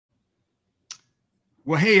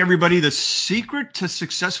Well, hey, everybody, the secret to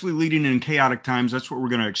successfully leading in chaotic times, that's what we're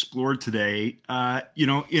going to explore today.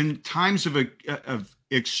 In times of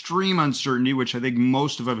extreme uncertainty, which I think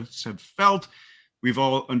most of us have felt, we've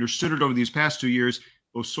all understood it over these past 2 years,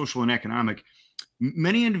 both social and economic.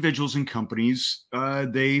 Many individuals and companies,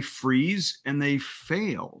 they freeze and they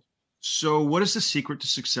fail. So what is the secret to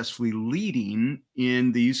successfully leading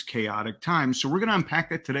in these chaotic times? So we're going to unpack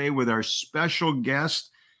that today with our special guest,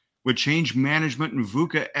 with change management and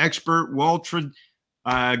VUCA expert, Waltraud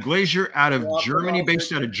Gläser out of Germany,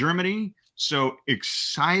 based out of Germany. So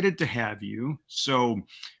excited to have you. So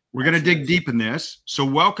we're going to dig deep in this. So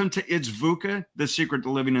welcome to It's VUCA, the secret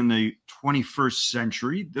to living in the 21st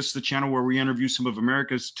century. This is the channel where we interview some of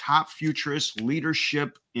America's top futurists,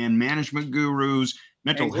 leadership and management gurus,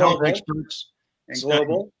 mental health experts. And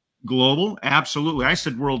global. Global, absolutely. I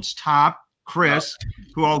said world's top. Chris,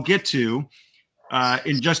 who I'll get to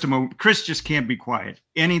in just a moment. Chris just can't be quiet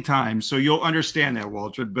anytime, so you'll understand that,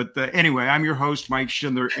 Waltraud. But anyway, I'm your host, Mike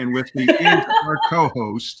Schindler, and with me is our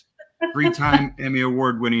co-host, three-time Emmy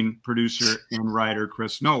Award-winning producer and writer,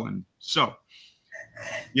 Chris Nolan. So,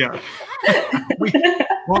 yeah.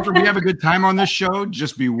 Waltraud, we have a good time on this show.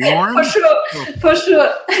 Just be warned. For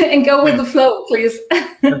sure. And go with the flow, please.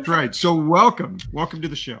 That's right. So welcome to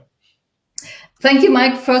the show. Thank you,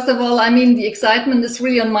 Mike. First of all, I mean, the excitement is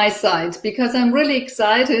really on my side because I'm really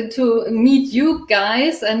excited to meet you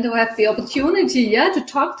guys and to have the opportunity, to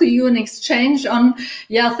talk to you and exchange on,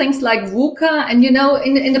 things like VUCA. And,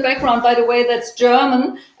 in the background, by the way, that's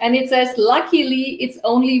German. And it says, luckily, it's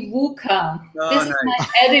only VUCA. This is my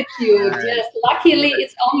attitude. Yes, luckily,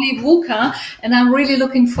 it's only VUCA. And I'm really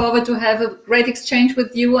looking forward to have a great exchange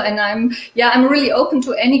with you. And I'm really open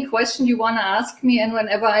to any question you want to ask me. And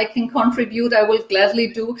whenever I can contribute, I will gladly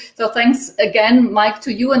do. So thanks again, Mike,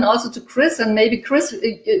 to you and also to Chris. And maybe Chris,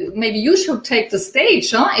 maybe you should take the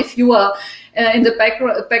stage, if you are in the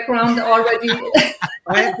background already.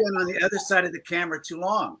 I have been on the other side of the camera too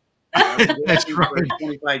long. That's right. For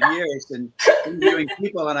 25 years and interviewing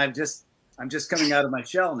people, and I'm just coming out of my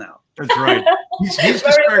shell now. That's right. He's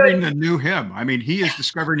discovering the new him. I mean, he is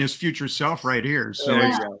discovering his future self right here. So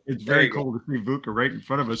it's very cool to see VUCA right in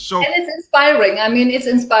front of us. So, and it's inspiring. I mean, it's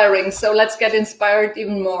inspiring. So let's get inspired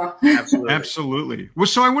even more. Absolutely. Well,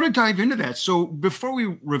 so I want to dive into that. So before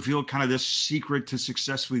we reveal kind of this secret to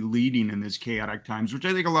successfully leading in these chaotic times, which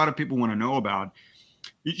I think a lot of people want to know about,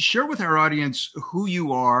 share with our audience who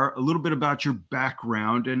you are, a little bit about your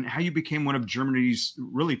background, and how you became one of Germany's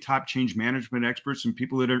really top change management experts and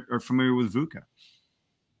people that are familiar with VUCA.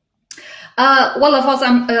 Well, of course,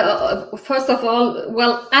 first of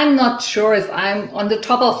all, I'm not sure if I'm on the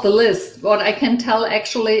top of the list. What I can tell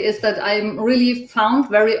actually is that I'm really found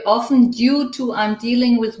very often due to I'm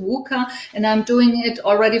dealing with VUCA, and I'm doing it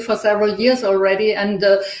already for several years already. And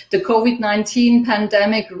the COVID-19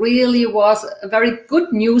 pandemic really was very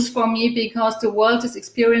good news for me because the world is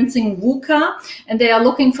experiencing VUCA and they are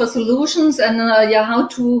looking for solutions and how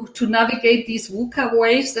to navigate these VUCA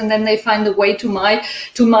waves. And then they find a way to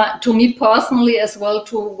me personally as well,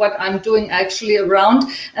 to what I'm doing actually around.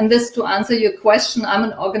 And this, to answer your question, I'm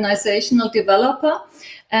an organizational developer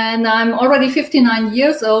and I'm already 59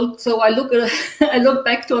 years old. So I look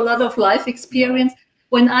back to a lot of life experience.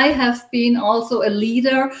 When I have been also a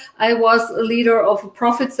leader, I was a leader of a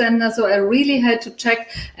profit center. So I really had to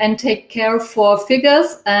check and take care for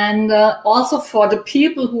figures and also for the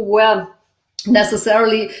people who were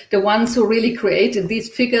necessarily the ones who really created these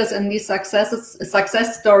figures and these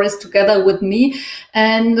success stories together with me.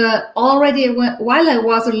 And already while I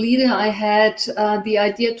was a leader, I had the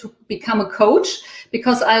idea to become a coach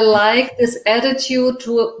because I like this attitude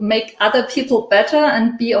to make other people better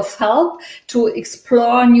and be of help, to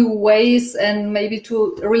explore new ways and maybe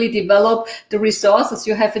to really develop the resources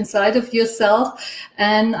you have inside of yourself.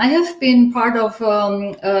 And I have been part of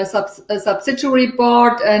a subsidiary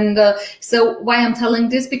board. And so why I'm telling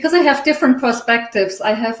this? Because I have different perspectives.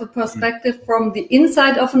 I have a perspective from the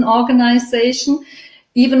inside of an organization.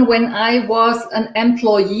 Even when I was an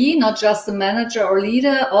employee, not just a manager or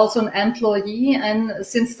leader, also an employee. And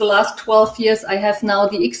since the last 12 years, I have now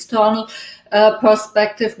the external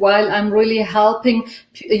perspective while I'm really helping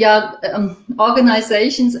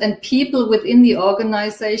organizations and people within the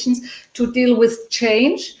organizations to deal with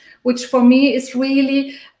change, which for me is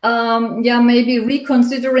really, maybe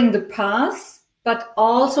reconsidering the past, but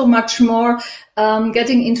also much more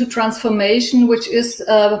getting into transformation, which is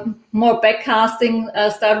more backcasting,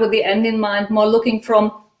 start with the end in mind, more looking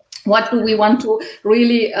from What do we want to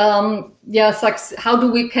really, how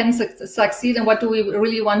do we can succeed, and what do we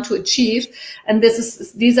really want to achieve? And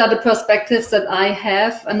these are the perspectives that I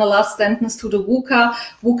have. And the last sentence to the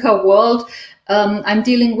VUCA world. I'm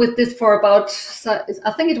dealing with this for about,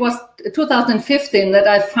 I think it was 2015 that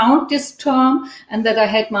I found this term, and that I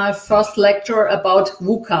had my first lecture about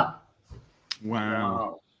VUCA.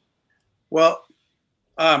 Wow. Well,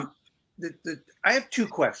 I have two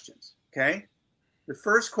questions, okay? The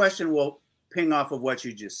first question will ping off of what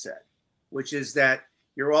you just said, which is that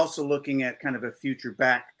you're also looking at kind of a future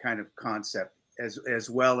back kind of concept as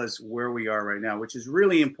well as where we are right now, which is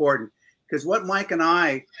really important, because what Mike and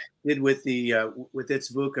I did with with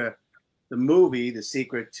its VUCA, the movie, The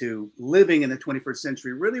Secret to Living in the 21st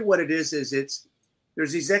Century, really what it is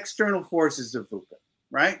there's these external forces of VUCA,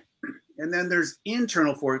 right? And then there's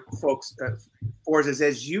internal forces,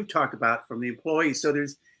 as you talked about, from the employees. So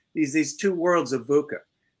there's these two worlds of VUCA.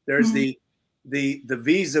 There's the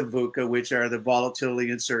V's of VUCA, which are the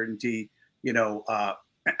volatility, uncertainty,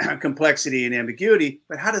 complexity and ambiguity.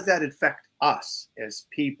 But how does that affect us as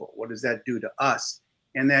people? What does that do to us?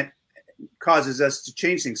 And that causes us to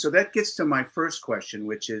change things. So that gets to my first question,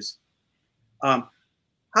 which is, how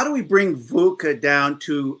do we bring VUCA down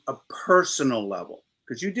to a personal level?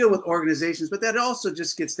 Because you deal with organizations, but that also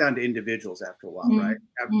just gets down to individuals after a while, right?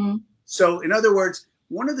 So in other words,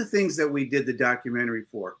 one of the things that we did the documentary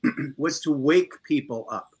for was to wake people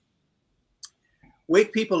up.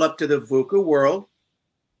 Wake people up to the VUCA world,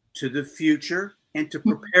 to the future, and to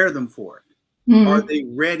prepare them for it. Are they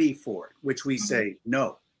ready for it? Which we say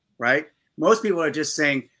no, right? Most people are just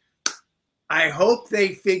saying, I hope they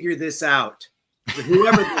figure this out. But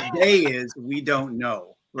whoever the they is, we don't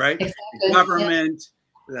know, right? Exactly. The government,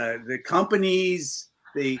 the companies,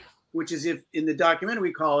 which is, if in the documentary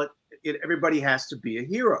we call it, everybody has to be a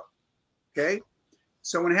hero. Okay.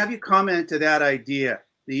 So I want to have you comment to that idea,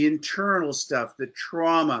 the internal stuff, the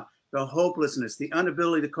trauma, the hopelessness, the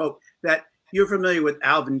inability to cope. That you're familiar with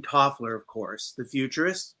Alvin Toffler, of course, the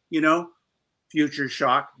futurist, future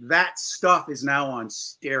shock. That stuff is now on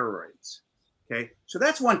steroids. Okay. So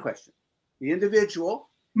that's one question, the individual.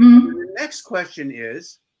 And the next question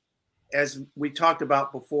is, as we talked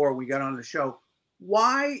about before we got on the show,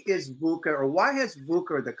 why is VUCA, or why has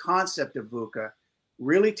VUCA, or the concept of VUCA,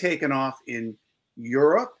 really taken off in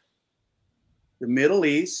Europe, the Middle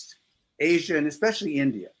East, Asia, and especially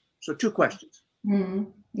India? So two questions.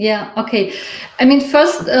 Yeah. Okay. I mean,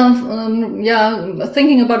 first,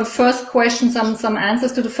 thinking about the first question, some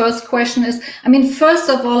answers to the first question is, I mean, first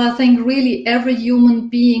of all, I think really every human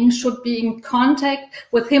being should be in contact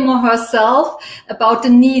with him or herself about the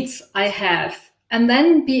needs I have. And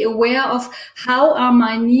then be aware of how are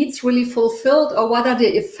my needs really fulfilled, or what are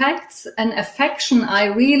the effects and affection I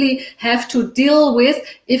really have to deal with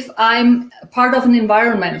if I'm part of an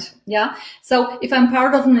environment. Yeah. So if I'm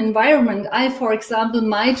part of an environment, I, for example,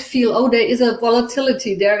 might feel, oh, there is a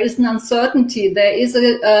volatility, there is an uncertainty, there is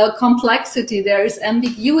a complexity, there is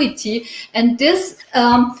ambiguity, and this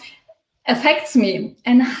affects me.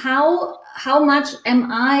 And how much am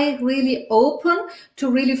I really open to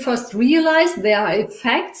really first realize there are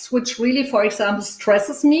effects which really, for example,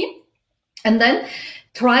 stresses me, and then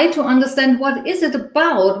try to understand what is it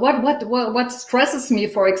about, what stresses me,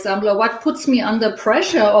 for example, or what puts me under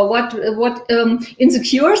pressure, or what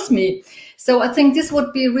insecures me. So I think this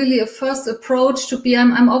would be really a first approach to be,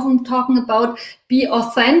 I'm often talking about be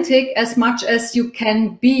authentic as much as you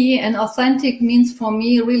can be. And authentic means for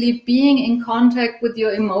me really being in contact with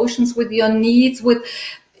your emotions, with your needs, with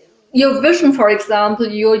your vision, for example,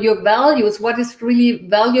 your values, what is really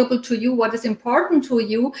valuable to you, what is important to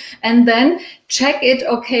you, and then check it.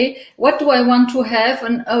 Okay, what do I want to have,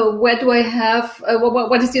 and where do I have,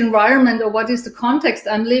 what is the environment, or what is the context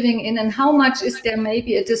I'm living in, and how much is there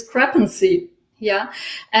maybe a discrepancy? Yeah.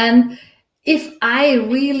 And if I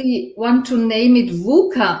really want to name it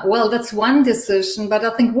VUCA, well, that's one decision, but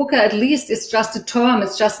I think VUCA at least is just a term,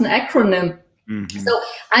 it's just an acronym. So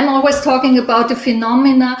I'm always talking about the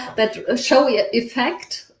phenomena that show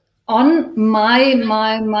effect on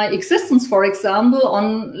my existence, for example,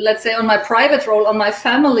 on, let's say, on my private role, on my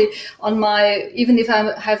family, on my, even if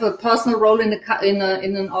I have a personal role in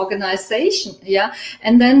an organization. Yeah.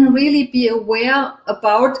 And then really be aware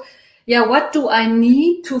about, what do I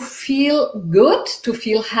need to feel good, to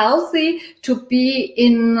feel healthy, to be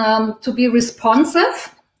to be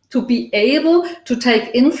responsive, to be able to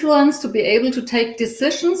take influence, to be able to take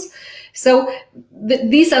decisions. So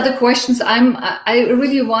these are the questions I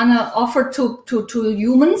really want to offer to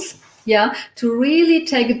humans. yeah, to really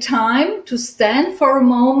take a time to stand for a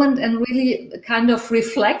moment and really kind of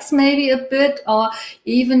reflect maybe a bit, or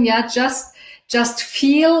even, yeah, just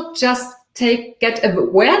feel, get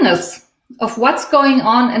awareness of what's going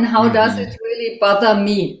on and how does it really bother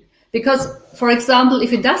me. Because, for example,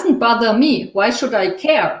 if it doesn't bother me, why should I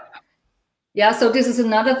care? Yeah, so this is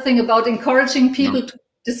another thing about encouraging people to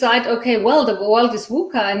decide, okay, well, the world is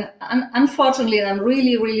VUCA, and unfortunately, and I'm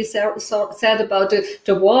really, really so sad about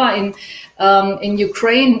the war in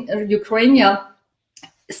Ukraine.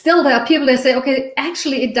 Still, there are people that say, okay,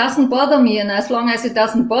 actually, it doesn't bother me, and as long as it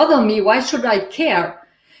doesn't bother me, why should I care?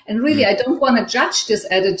 And really, I don't want to judge this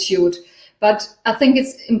attitude. But I think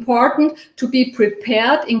it's important to be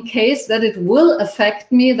prepared in case that it will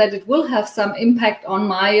affect me, that it will have some impact on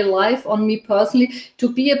my life, on me personally,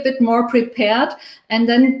 to be a bit more prepared and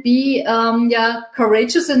then be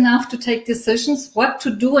courageous enough to take decisions, what to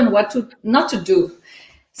do and what to not to do.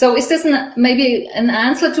 So is this maybe an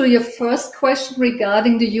answer to your first question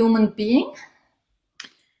regarding the human being?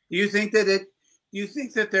 Do you think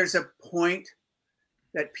that there's a point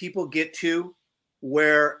that people get to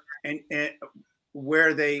where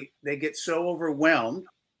where they get so overwhelmed,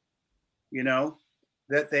 you know,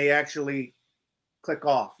 that they actually click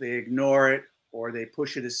off, they ignore it, or they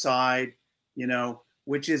push it aside, you know,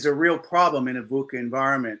 which is a real problem in a VUCA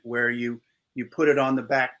environment where you put it on the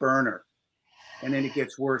back burner, and then it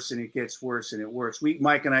gets worse and it gets worse and it worse.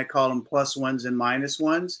 Mike and I call them plus ones and minus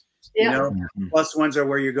ones. Yeah. You know, plus ones are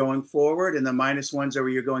where you're going forward, and the minus ones are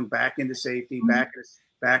where you're going back into safety,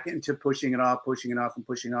 back into pushing it off, and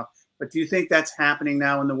pushing off. But do you think that's happening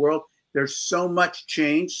now in the world? There's so much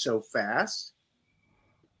change so fast,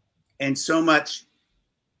 and so much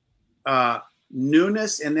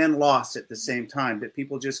newness and then loss at the same time, that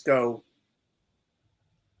people just go,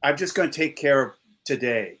 I'm just going to take care of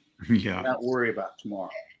today, not worry about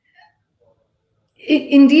tomorrow.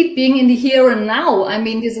 Indeed, being in the here and now. I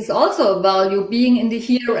mean, this is also a value, being in the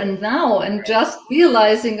here and now, and just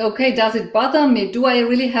realizing, okay, does it bother me? Do I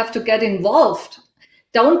really have to get involved?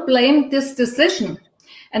 Don't blame this decision.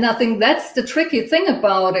 And I think that's the tricky thing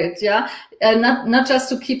about it, yeah. Not just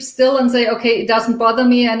to keep still and say, okay, it doesn't bother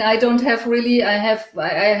me, and I don't have really, I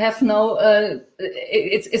have no,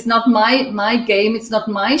 it's not my game, it's not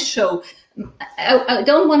my show. I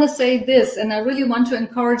don't want to say this, and I really want to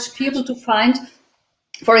encourage people to find,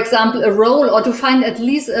 for example, a role, or to find at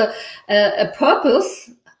least a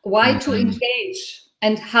purpose, why to engage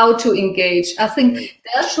and how to engage. I think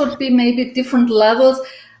there should be maybe different levels,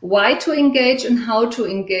 why to engage and how to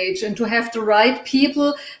engage, and to have the right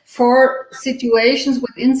people for situations,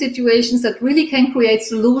 within situations, that really can create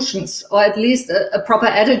solutions, or at least a proper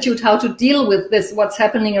attitude how to deal with this, what's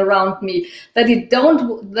happening around me, that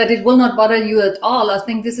it will not bother you at all. I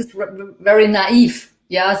think this is very naive.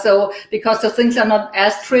 Yeah, so because the things are not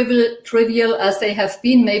as trivial as they have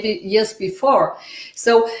been maybe years before.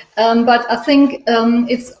 So, but I think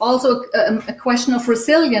it's also a question of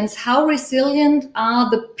resilience. How resilient are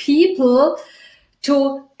the people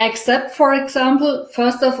to accept, for example,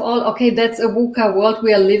 first of all, okay, that's a VUCA world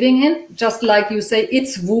we are living in. Just like you say,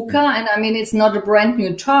 it's VUCA, and I mean, it's not a brand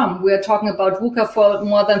new term. We are talking about VUCA for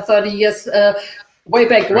more than 30 years, way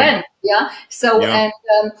back when. Yeah. So, and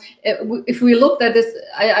if we looked at this,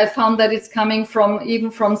 I found that it's coming even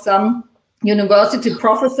from some university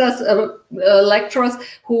professors, lecturers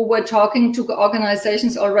who were talking to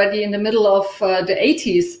organizations already in the middle of the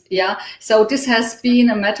 80s. Yeah. So this has been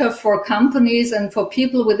a matter for companies and for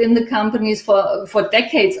people within the companies for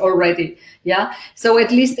decades already. Yeah. So at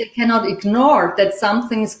least they cannot ignore that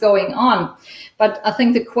something's going on. But I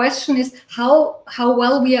think the question is how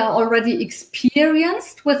well we are already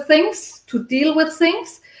experienced with things, to deal with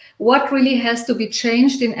things. What really has to be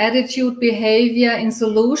changed in attitude, behavior, in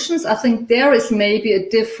solutions? I think there is maybe a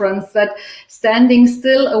difference, that standing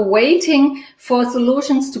still, awaiting for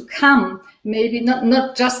solutions to come, maybe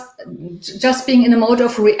not just being in a mode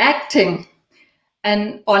of reacting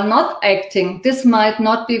or not acting. This might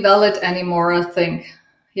not be valid anymore, I think.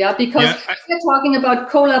 Yeah, because we're talking about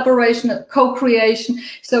collaboration, co-creation.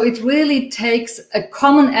 So it really takes a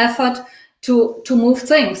common effort to move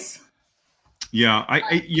things. Yeah,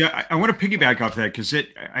 I want to piggyback off that, because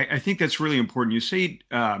I think that's really important. You say,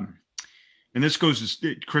 and this goes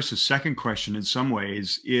to Chris's second question in some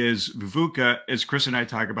ways, is VUCA, as Chris and I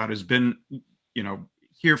talk about, has been,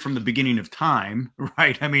 here from the beginning of time,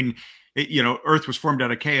 right? I mean, Earth was formed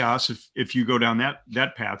out of chaos, if you go down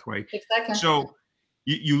that pathway. Exactly. So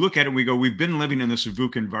you look at it and we go, we've been living in this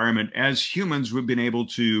VUCA environment. As humans, we've been able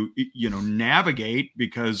to, navigate,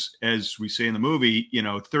 because as we say in the movie,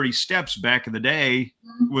 30 steps back in the day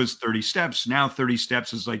was 30 steps. Now 30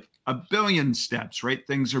 steps is like a billion steps, right?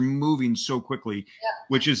 Things are moving so quickly,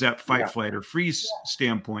 which is that fight, flight, or freeze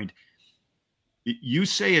standpoint. You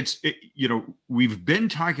say we've been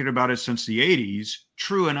talking about it since the 80s,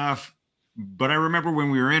 true enough. But I remember when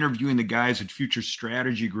we were interviewing the guys at Future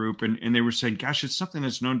Strategy Group, and they were saying, gosh, it's something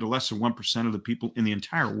that's known to less than 1% of the people in the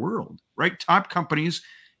entire world, right? Top companies,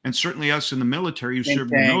 and certainly us in the military who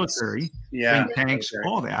serve in the military, think tanks,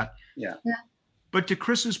 all that. Yeah. But to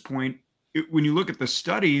Chris's point, when you look at the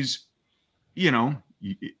studies,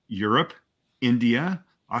 Europe, India,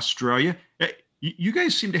 Australia, you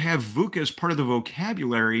guys seem to have VUCA as part of the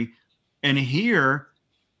vocabulary. And here,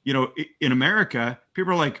 in America,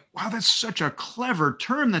 people are like, wow, that's such a clever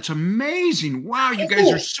term. That's amazing. Wow, you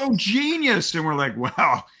guys are so genius. And we're like,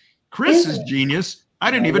 wow, Chris is genius. I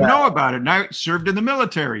didn't even know about it. And I served in the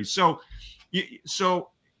military. So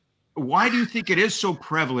why do you think it is so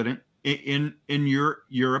prevalent in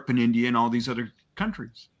Europe and India and all these other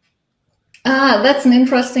countries? That's an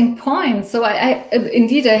interesting point. So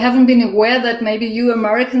indeed, I haven't been aware that maybe you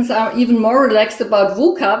Americans are even more relaxed about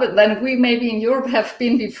VUCA than we maybe in Europe have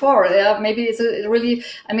been before. Yeah, maybe it's really,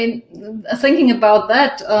 thinking about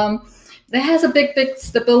that, there has a big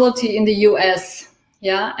stability in the US.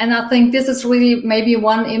 Yeah, and I think this is really maybe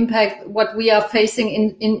one impact what we are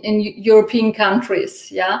facing in European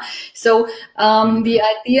countries. Yeah, so the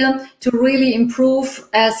idea to really improve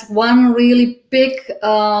as one really big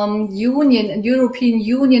union, European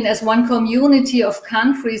Union, as one community of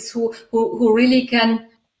countries who really can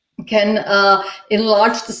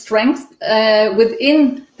enlarge the strength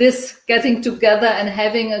within this getting together and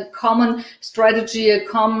having a common strategy, a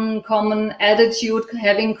common attitude,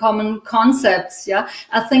 having common concepts. Yeah,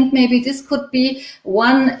 I think maybe this could be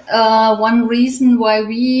one reason why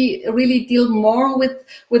we really deal more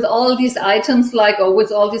with all these items or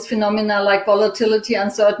with all these phenomena like volatility,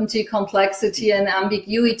 uncertainty, complexity, and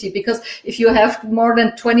ambiguity. Because if you have more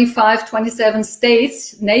than 25, 27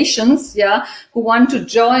 nations, who want to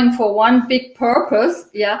join for one big purpose,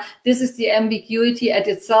 this is the ambiguity at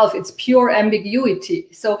itself. It's pure ambiguity.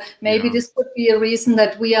 So maybe this could be a reason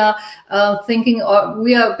that we are thinking, or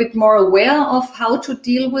we are a bit more aware of how to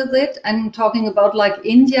deal with it. And talking about like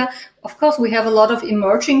India, of course, we have a lot of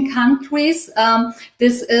emerging countries.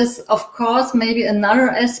 This is, of course, maybe another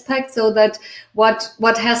aspect, so that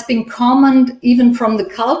what has been common, even from the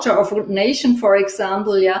culture of a nation, for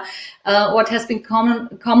example, what has been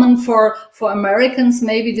common for Americans,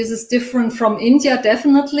 maybe this is different from India,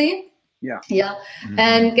 definitely. Yeah.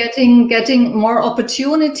 And getting more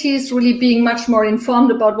opportunities, really being much more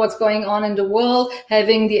informed about what's going on in the world,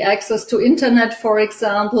 having the access to internet, for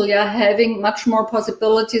example, having much more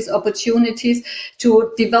possibilities, opportunities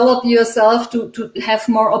to develop yourself, to have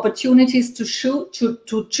more opportunities to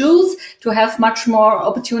choose, to have much more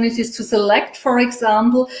opportunities to select, for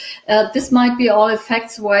example. This might be all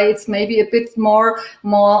effects why it's maybe a bit more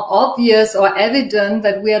obvious or evident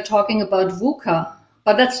that we are talking about VUCA.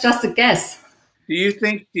 But that's just a guess. Do you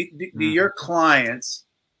think do your clients,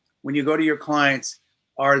 when you go to your clients,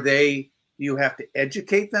 do you have to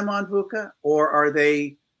educate them on VUCA, or are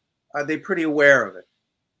they pretty aware of it?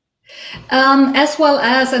 As well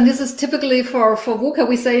as, and this is typically for VUCA,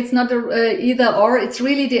 we say it's not either or, it's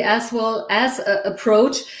really the as well as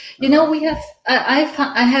approach. We have,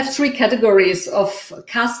 I have three categories of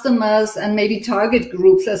customers and maybe target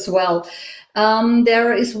groups as well.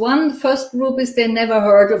 There is one first group is they never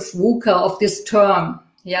heard of VUCA, of this term.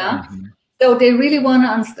 Yeah. Mm-hmm. So they really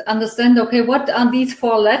want to understand, okay, what are these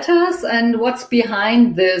four letters and what's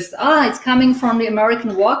behind this? It's coming from the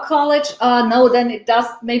American War College. No, then it does.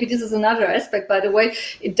 Maybe this is another aspect, by the way.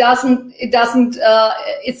 It's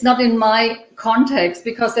not in my context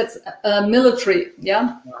because that's military.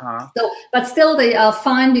 Yeah. Uh-huh. So, but still they are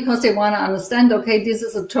fine because they want to understand, okay, this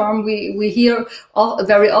is a term we hear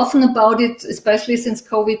very often about it, especially since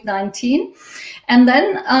COVID-19. And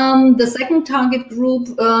then the second target group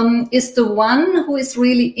is the one who is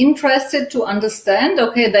really interested to understand,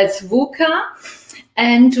 okay, that's VUCA,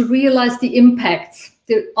 and to realize the impacts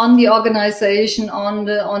on the organization, on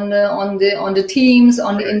the teams,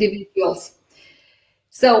 on the individuals.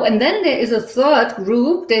 So, and then there is a third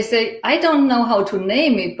group. They say, I don't know how to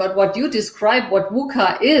name it, but what you describe, what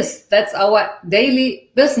VUCA is, that's our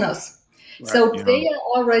daily business. Right, so they are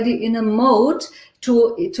already in a mode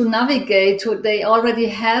to navigate. They already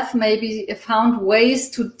have maybe found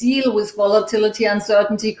ways to deal with volatility,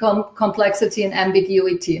 uncertainty, complexity, and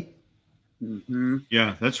ambiguity. Mm-hmm.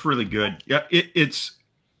 Yeah, that's really good. Yeah, it's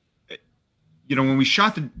when we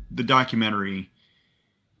shot the documentary,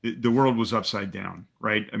 the world was upside down,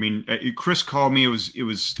 right? I mean, Chris called me. It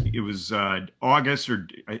was August, or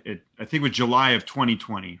I think it was July of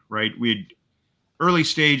 2020, right? We had early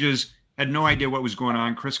stages, had no idea what was going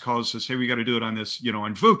on. Chris calls us, "Hey, we got to do it on this,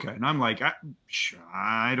 on VUCA." And I'm like,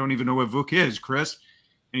 I don't even know what VUCA is, Chris.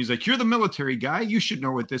 And he's like, "You're the military guy. You should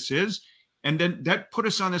know what this is." And then that put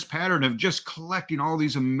us on this pattern of just collecting all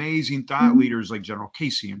these amazing thought leaders like General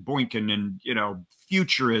Casey and Boykin and,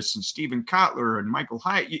 futurists and Stephen Kotler and Michael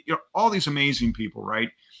Hyatt, all these amazing people, right?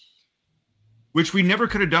 Which we never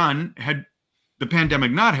could have done had the pandemic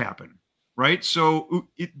not happened, right? So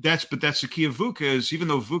that's the key of VUCA is even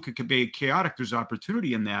though VUCA can be chaotic, there's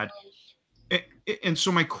opportunity in that. And so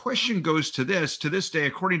my question goes to this day,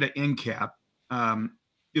 according to NCAP,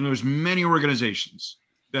 there's many organizations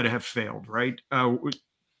that have failed, right?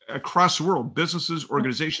 Across the world, businesses,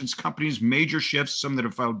 organizations, companies, major shifts, some that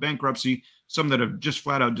have filed bankruptcy, some that have just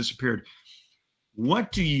flat out disappeared.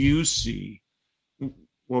 What do you see,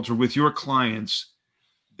 Walter, with your clients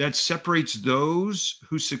that separates those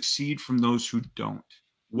who succeed from those who don't?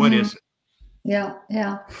 What is it?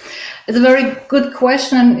 Yeah. It's a very good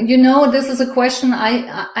question. And this is a question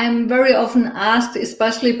I'm very often asked,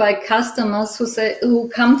 especially by customers who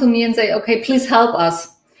come to me and say, "Okay, please help us."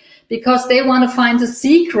 Because they want to find the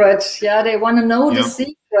secret. Yeah, they want to know the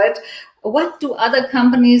secret. What do other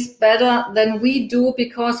companies better than we do?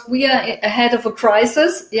 Because we are ahead of a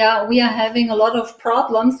crisis. Yeah, we are having a lot of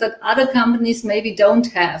problems that other companies maybe don't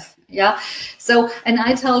have. Yeah. So, and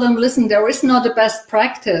I tell them, listen, there is not a best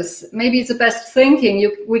practice. Maybe it's the best thinking.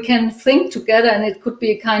 We can think together and it could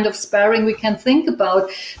be a kind of sparring we can think about.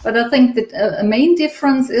 But I think that a main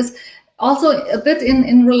difference is also a bit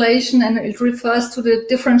in relation, and it refers to the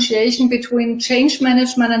differentiation between change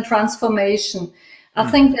management and transformation. I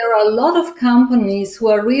think there are a lot of companies who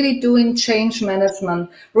are really doing change management,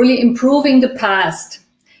 really improving the past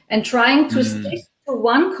and trying to stick to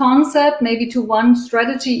one concept, maybe to one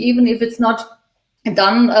strategy, even if it's not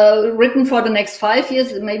done, written for the next 5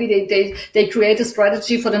 years. Maybe they create a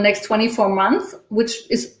strategy for the next 24 months, which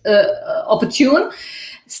is opportune.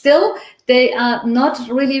 Still, they are not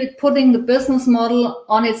really putting the business model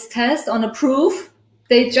on its test, on a proof.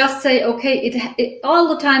 They just say, okay, all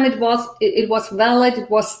the time it was valid, it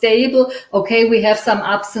was stable. Okay, we have some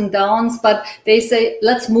ups and downs, but they say,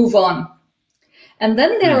 let's move on. And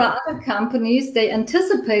then there are other companies, they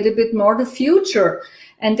anticipate a bit more the future.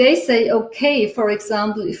 And they say, okay, for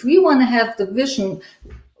example, if we want to have the vision,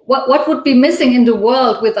 what would be missing in the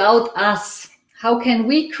world without us? How can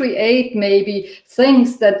we create maybe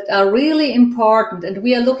things that are really important? And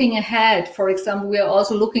we are looking ahead. For example, we are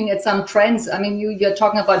also looking at some trends. I mean, you're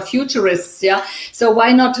talking about futurists, yeah? So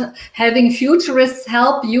why not having futurists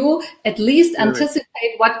help you at least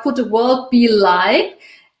anticipate what could the world be like?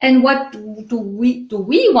 And what do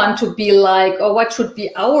we want to be like, or what should be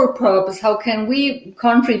our purpose? How can we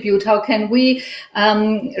contribute? How can we,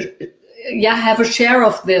 have a share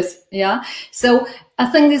of this? Yeah. So I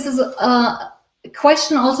think this is a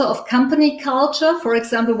question also of company culture. For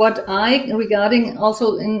example, regarding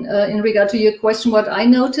also in regard to your question, what I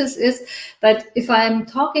notice is that if I'm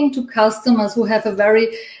talking to customers who have a very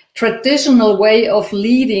traditional way of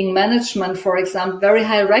leading management, for example, very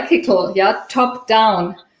hierarchical, top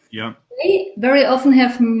down. Yeah. They very often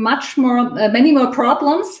have many more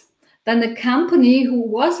problems than the company who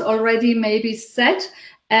was already maybe set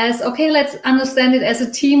as, okay, let's understand it as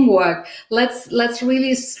a teamwork. Let's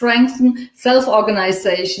really strengthen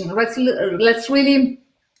self-organization. Let's really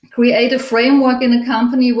create a framework in a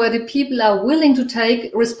company where the people are willing to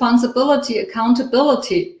take responsibility,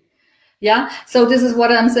 accountability. Yeah. So this is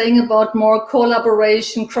what I'm saying about more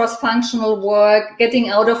collaboration, cross-functional work, getting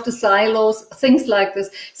out of the silos, things like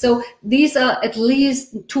this. So these are at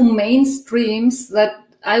least two main streams that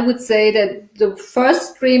I would say that the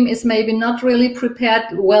first stream is maybe not really prepared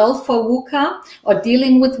well for VUCA or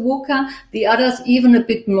dealing with VUCA, the others even a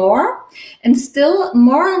bit more. And still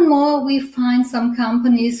more and more we find some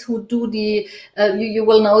companies who do the, you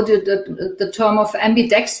will know the term of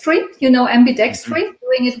ambidextry, ambidextry,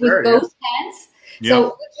 doing it with both hands. Yeah. So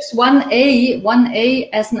which is 1A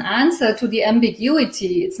as an answer to the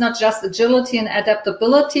ambiguity. It's not just agility and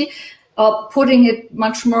adaptability. Putting it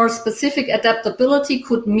much more specific, adaptability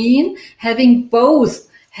could mean having both,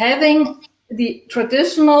 having the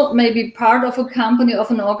traditional maybe part of a company,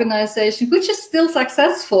 of an organization, which is still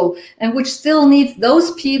successful and which still needs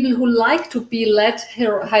those people who like to be led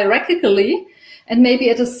hierarchically, and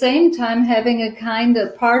maybe at the same time having a kind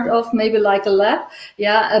of part of maybe like a lab,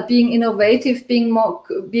 being innovative,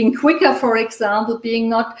 being quicker, for example, being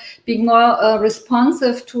more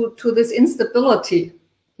responsive to this instability.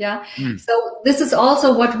 Yeah. So this is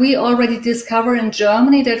also what we already discover in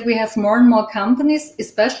Germany, that we have more and more companies,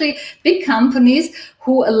 especially big companies,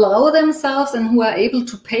 who allow themselves and who are able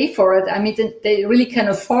to pay for it. I mean, they really can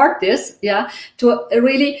afford this, yeah, to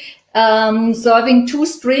really serving two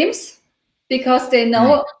streams, because they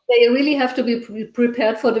know they really have to be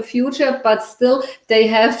prepared for the future, but still they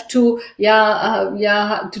have to, deal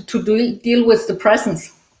with the present.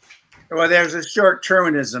 Well, there's a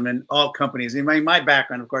short-termism in all companies. In my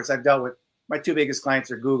background, of course, I've dealt with, my two biggest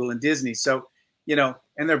clients are Google and Disney. So, you know,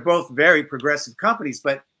 and they're both very progressive companies,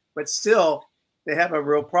 but still they have a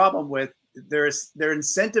real problem with they're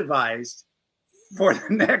incentivized for the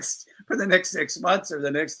next 6 months or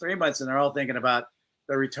the next 3 months, and they're all thinking about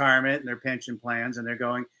their retirement and their pension plans, and they're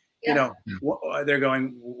going, you know, they're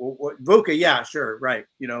going, VUCA, yeah, sure, right,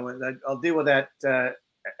 you know, I'll deal with that.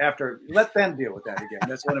 After, let them deal with that again.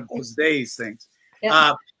 That's one of those days things.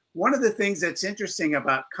 Yeah. One of the things that's interesting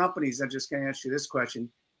about companies, I'm just going to ask you this question,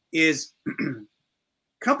 is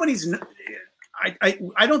companies,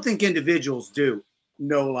 I don't think individuals do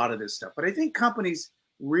know a lot of this stuff, but I think companies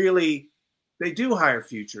really, they do hire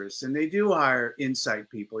futurists and they do hire insight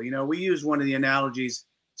people. You know, we use one of the analogies,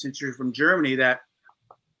 since you're from Germany, that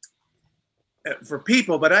for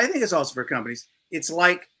people, but I think it's also for companies, it's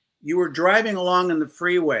like you were driving along on the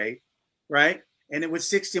freeway, right? And it was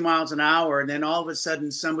 60 miles an hour. And then all of a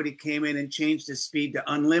sudden somebody came in and changed the speed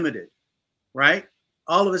to unlimited, right?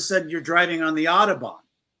 All of a sudden you're driving on the Autobahn,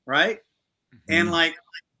 right? And like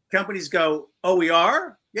companies go, oh, we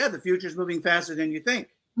are? Yeah, the future's moving faster than you think,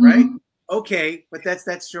 right? Okay, but that's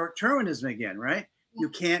that short-termism again, right? You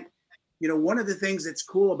can't, you know, one of the things that's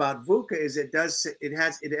cool about VUCA is it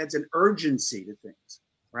adds an urgency to things,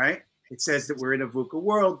 right? It says that we're in a VUCA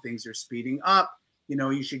world, things are speeding up, you know,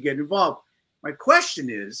 you should get involved. My question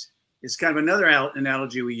is kind of another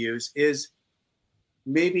analogy we use is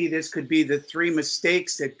maybe this could be the 3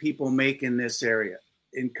 mistakes that people make in this area,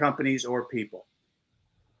 in companies or people.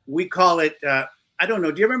 We call it, I don't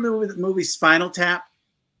know, do you remember the movie Spinal Tap?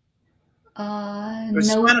 No.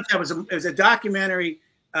 Spinal Tap was a documentary,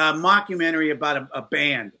 mockumentary about a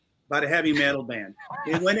band, about a heavy metal band.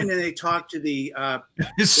 They went in and they talked to the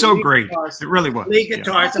it's so great. It really was. Lead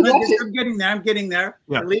guitarists. I'm getting there.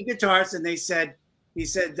 Yeah. The lead guitarists, and he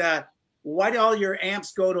said, why do all your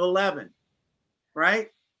amps go to 11?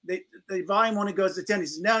 Right? The volume only goes to 10. He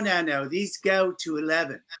says, no, these go to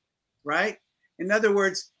 11. Right? In other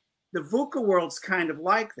words, the VUCA world's kind of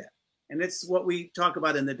like that. And it's what we talk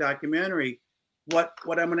about in the documentary. What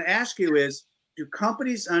I'm going to ask you is, do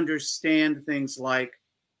companies understand things like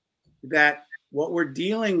that what we're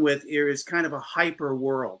dealing with here is kind of a hyper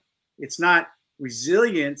world? It's not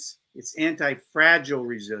resilience, it's anti-fragile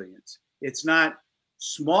resilience. It's not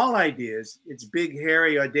small ideas, it's big,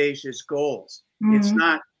 hairy, audacious goals. It's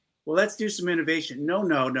not, well, let's do some innovation.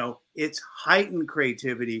 No. It's heightened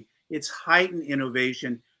creativity, it's heightened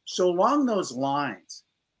innovation. So along those lines,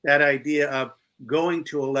 that idea of going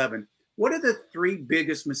to 11, what are the 3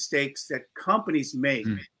 biggest mistakes that companies make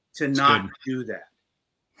to not do that?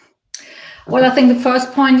 Well, I think the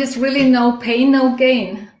first point is really no pain, no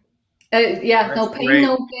gain. No pain,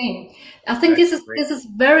 no gain. I think this is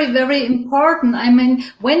very, very important. I mean,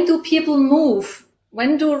 when do people move? What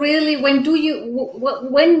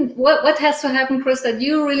has to happen, Chris, that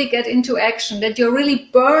you really get into action, that you're really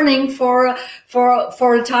burning for a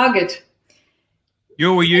target?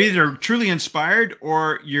 You're either truly inspired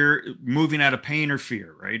or you're moving out of pain or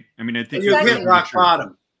fear, right? I mean, I think you hit rock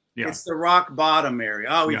bottom. Yeah. It's the rock bottom area.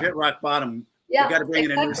 Oh, we've hit rock bottom. Yeah, we got to bring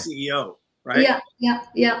in a new CEO, right?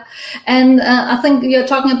 Yeah. And I think you're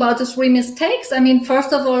talking about the 3 mistakes. I mean,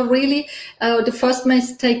 first of all, really, the first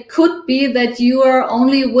mistake could be that you are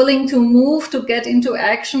only willing to move, to get into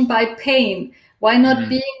action by pain. Why not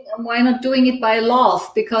doing it by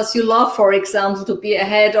love? Because you love, for example, to be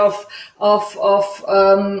ahead of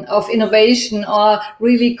innovation or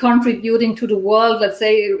really contributing to the world. Let's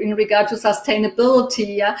say in regard to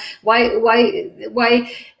sustainability. Yeah. Why?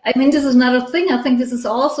 I mean, this is another thing. I think this is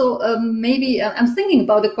also maybe I'm thinking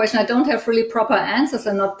about the question. I don't have really proper answers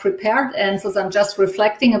and not prepared answers. I'm just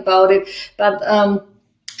reflecting about it. But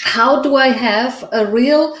how do I have a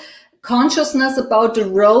real consciousness about the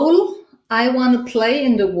role I want to play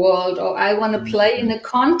in the world, or I want to play in a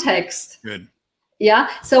context? Good. Yeah.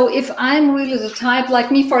 So if I'm really the type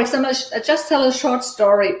like me, for example, I just tell a short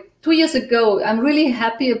story. 2 years ago, I'm really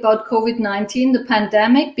happy about COVID-19, the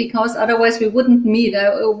pandemic, because otherwise we wouldn't meet.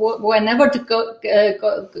 We're never going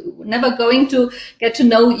to get to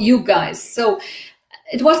know you guys. So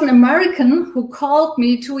it was an American who called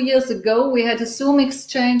me 2 years ago. We had a Zoom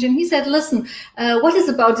exchange, and he said, listen, what is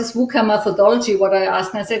about this VUCA methodology? What I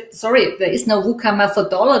asked, and I said, sorry, there is no VUCA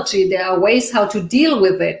methodology. There are ways how to deal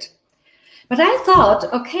with it. But I thought,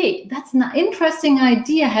 okay, that's an interesting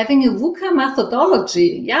idea, having a VUCA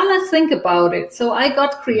methodology. Yeah, let's think about it. So I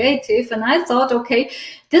got creative, and I thought, okay,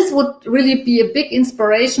 this would really be a big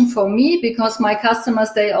inspiration for me, because my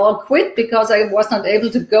customers, they all quit because I was not able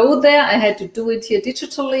to go there. I had to do it here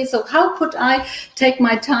digitally. So how could I take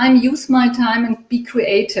my time, use my time, and be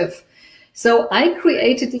creative? So I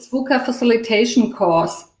created this VUCA facilitation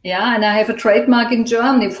course. Yeah, and I have a trademark in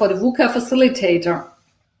Germany for the VUCA facilitator.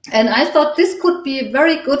 And I thought this could be a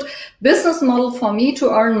very good business model for me to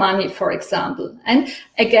earn money, for example. And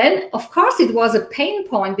again, of course, it was a pain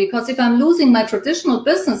point, because if I'm losing my traditional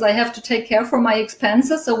business, I have to take care for my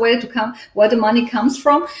expenses. So where the money comes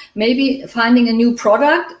from, maybe finding a new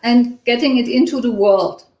product and getting it into the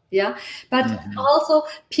world. Yeah. But also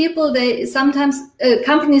people,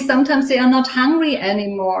 companies, sometimes they are not hungry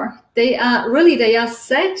anymore. They are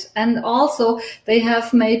set, and also they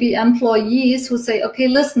have maybe employees who say, okay,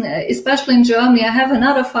 listen, especially in Germany, I have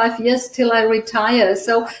another 5 years till I retire.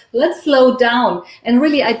 So let's slow down. And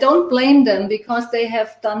really, I don't blame them, because they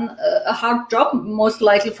have done a hard job, most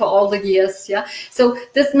likely for all the years. Yeah. So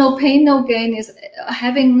there's no pain, no gain, is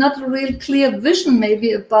having not a real clear vision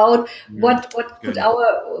maybe about what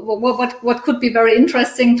could be very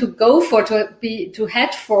interesting to go for, to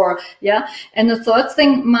head for. Yeah. And the third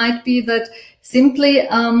thing might be that simply,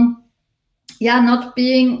 not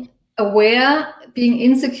being aware, being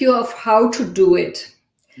insecure of how to do it.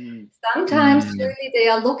 Sometimes really they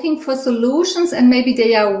are looking for solutions, and maybe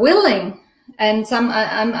they are willing. And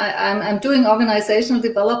I'm doing organizational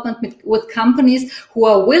development with companies who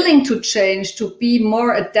are willing to change, to be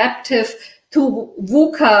more adaptive to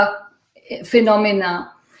VUCA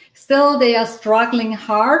phenomena. Still, they are struggling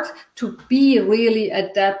hard to be really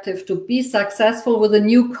adaptive, to be successful with a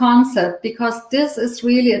new concept, because this is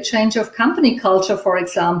really a change of company culture, for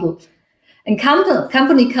example. And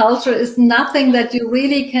company culture is nothing that you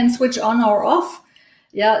really can switch on or off.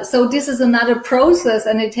 Yeah, so this is another process,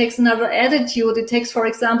 and it takes another attitude. It takes, for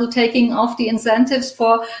example, taking off the incentives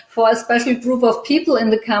for a special group of people in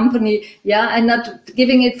the company, yeah, and not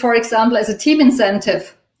giving it, for example, as a team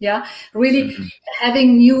incentive. Yeah, really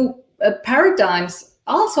having new paradigms.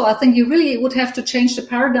 Also, I think you really would have to change the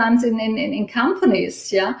paradigms in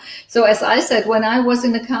companies. Yeah. So as I said, when I was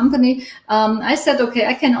in a company, I said, okay,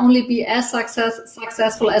 I can only be as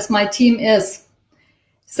successful as my team is.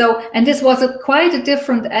 So, and this was quite a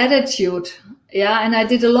different attitude. Yeah. And I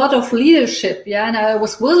did a lot of leadership. Yeah. And I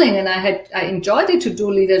was willing, and I enjoyed it to do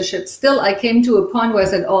leadership. Still, I came to a point where I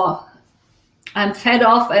said, oh, I'm fed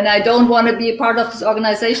off, and I don't want to be a part of this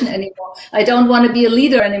organization anymore. I don't want to be a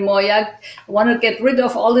leader anymore. Yeah, I want to get rid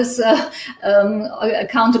of all this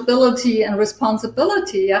accountability and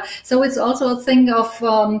responsibility. Yeah, so it's also a thing of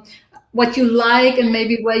what you like, and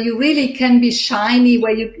maybe where you really can be shiny,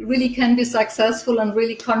 where you really can be successful and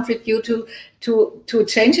really contribute to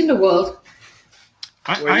change in the world.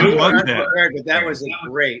 I love that. But that was a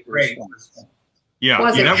great response. Yeah,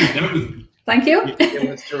 Thank you. It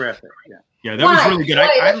was terrific. Yeah. Yeah, that was really good.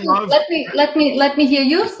 I love. Let me hear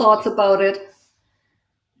your thoughts about it.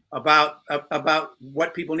 About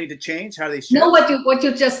what people need to change, how they should. No, what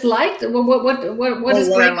you just liked. What is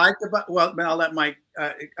what great? I liked about. Well, I'll let Mike.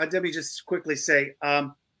 Let me just quickly say.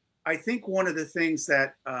 I think one of the things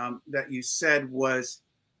that you said was,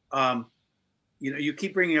 you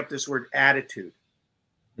keep bringing up this word attitude,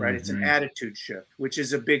 right? It's an attitude shift, which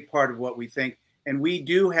is a big part of what we think, and we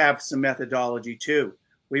do have some methodology too.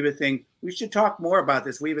 We have a thing. We should talk more about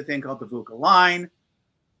this. We have a thing called the VUCA line.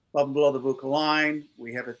 Above and below the VUCA line,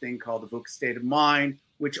 we have a thing called the VUCA state of mind,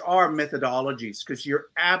 which are methodologies. Because you're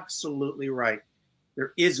absolutely right.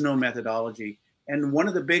 There is no methodology, and one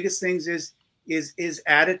of the biggest things is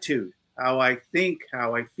attitude. How I think,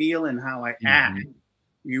 how I feel, and how I act.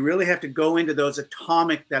 You really have to go into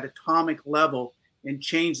that atomic level and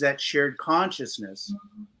change that shared consciousness.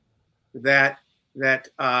 That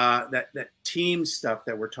team stuff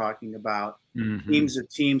that we're talking about, teams of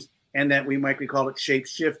teams, and that we call it shape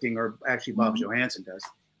shifting, or actually Bob Johansson does,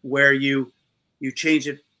 where you change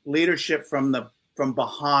it, leadership from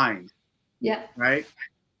behind. Yeah. Right.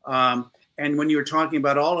 And when you were talking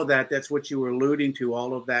about all of that, that's what you were alluding to,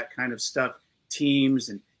 all of that kind of stuff, teams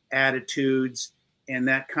and attitudes and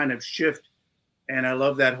that kind of shift. And I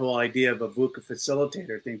love that whole idea of a VUCA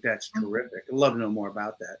facilitator. I think that's terrific. I'd love to know more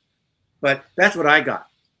about that. But that's what I got.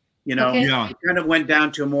 It kind of went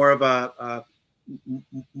down to more of a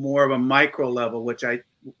micro level, which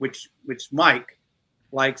Mike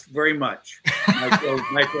likes very much. Right.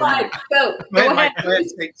 So go ahead.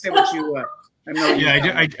 Say what you. I know.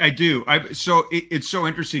 Yeah, I do. So it's so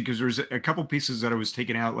interesting because there's a couple pieces that I was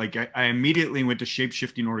taking out. Like I immediately went to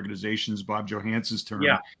shape-shifting organizations, Bob Johansson's term.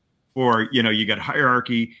 Yeah. For, you got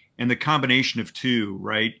hierarchy and the combination of two,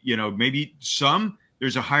 right? Maybe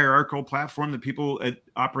there's a hierarchical platform that people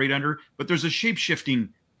operate under, but there's a shape-shifting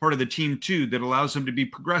part of the team too that allows them to be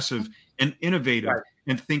progressive and innovative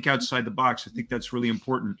and think outside the box. I think that's really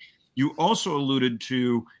important. You also alluded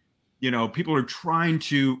to, people are trying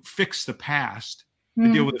to fix the past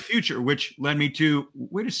to deal with the future, which led me to,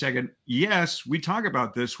 wait a second. Yes, we talk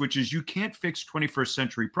about this, which is you can't fix 21st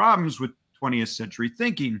century problems with 20th century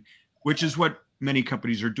thinking, which is what many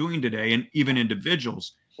companies are doing today, and even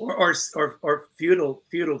individuals. Or feudal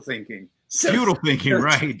thinking. Feudal thinking,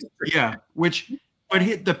 right? Yeah. But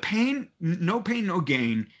the pain, no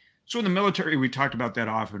gain. So in the military, we talked about that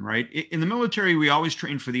often, right? In the military, we always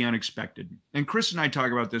train for the unexpected. And Chris and I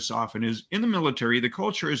talk about this often, is in the military, the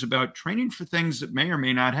culture is about training for things that may or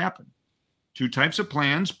may not happen. Two types of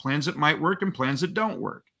plans that might work and plans that don't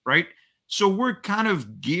work, right? So we're kind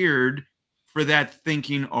of geared for that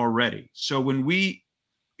thinking already. So when we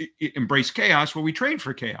embrace chaos, well, we train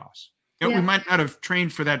for chaos. We might not have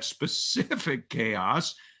trained for that specific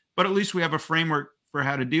chaos, but at least we have a framework for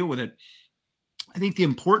how to deal with it. I think the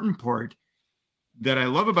important part that I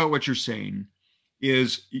love about what you're saying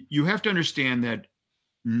is you have to understand that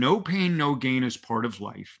no pain, no gain is part of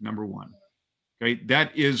life, number one. Okay,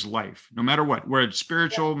 that is life, no matter what. Whether it's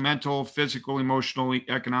spiritual, mental, physical, emotional,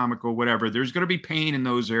 economical, whatever, there's going to be pain in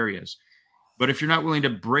those areas. But if you're not willing to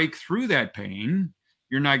break through that pain,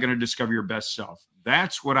 you're not going to discover your best self.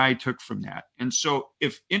 That's what I took from that. And so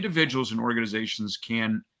if individuals and organizations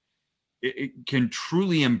can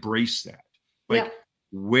truly embrace that, like,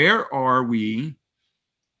 where are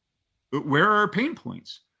our pain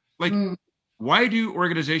points? Like, why do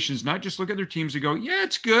organizations not just look at their teams and go, yeah,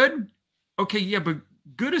 it's good. Okay, yeah, but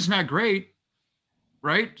good is not great,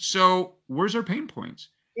 right? So where's our pain points?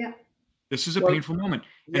 Yeah. This is a painful moment.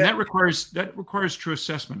 And that requires true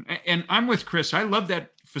assessment. And I'm with Chris. I love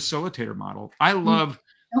that facilitator model. I love,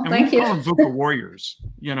 we call them VUCA warriors.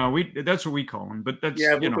 That's what we call them. But that's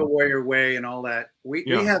VUCA warrior way and all that. We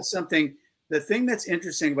have something. The thing that's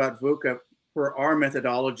interesting about VUCA for our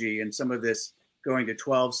methodology and some of this going to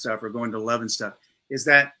 12 stuff or going to 11 stuff is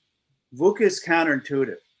that VUCA is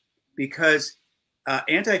counterintuitive because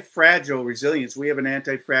anti-fragile resilience, we have an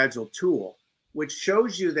anti-fragile tool, which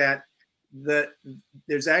shows you that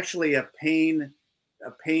there's actually a pain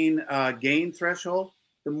gain threshold.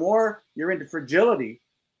 The more you're into fragility,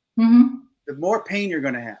 the more pain you're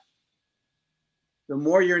going to have. The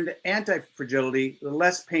more you're into anti-fragility, the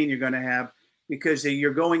less pain you're going to have because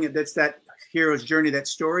you're going. That's that hero's journey. That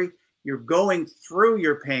story. You're going through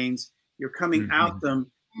your pains. You're coming out them.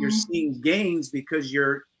 You're seeing gains because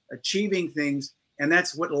you're achieving things, and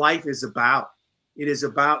that's what life is about. It is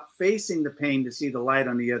about facing the pain to see the light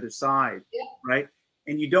on the other side, right?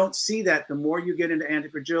 And you don't see that. The more you get into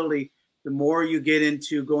anti-fragility, the more you get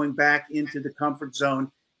into going back into the comfort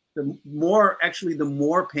zone, the more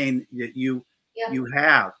pain that you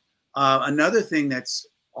have. Another thing that's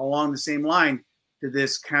along the same line to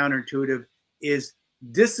this counterintuitive is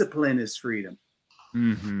discipline is freedom.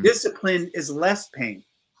 Discipline is less pain.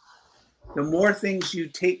 The more things you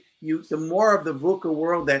take, the more of the VUCA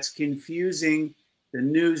world that's confusing, the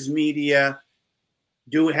news media,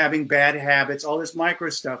 having bad habits, all this micro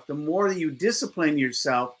stuff, the more that you discipline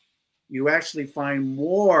yourself, you actually find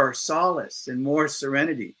more solace and more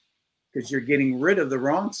serenity because you're getting rid of the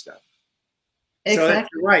wrong stuff. Exactly. So that's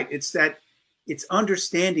right. It's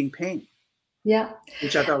understanding pain. Yeah.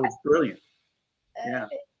 Which I thought was brilliant. Yeah.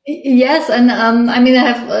 Yes. And I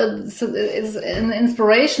have it's an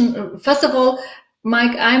inspiration. First of all,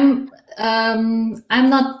 Mike, I'm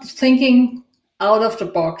not thinking out of the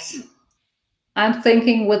box. I'm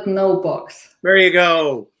thinking with no box. There you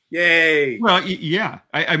go. Yay. Well, yeah.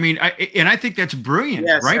 I think that's brilliant,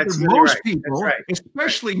 yes, right? That's but really most right. people, right.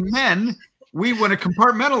 especially men, we want to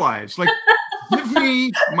compartmentalize. Like, give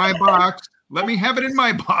me my box. Let me have it in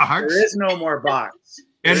my box. There is no more box.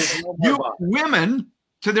 And women,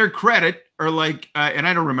 to their credit, are like, and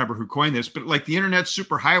I don't remember who coined this, but like the internet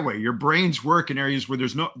superhighway. Your brains work in areas where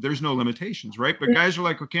there's no limitations, right? But guys are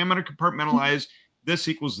like, okay, I'm going to compartmentalize. This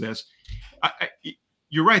equals this.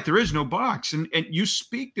 You're right. There is no box. And you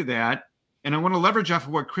speak to that. And I want to leverage off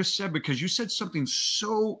of what Chris said, because you said something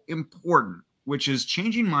so important, which is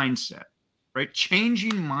changing mindset, right?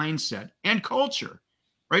 Changing mindset and culture,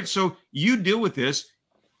 right? So you deal with this,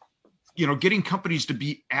 getting companies to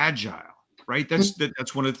be agile, right?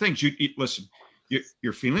 That's one of the things. Listen,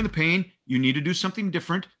 You're feeling the pain. You need to do something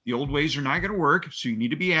different. The old ways are not going to work. So you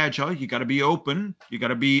need to be agile. You got to be open. You got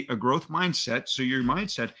to be a growth mindset. So your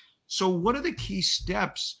mindset. So what are the key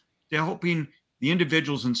steps to helping the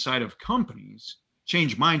individuals inside of companies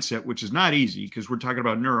change mindset, which is not easy because we're talking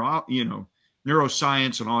about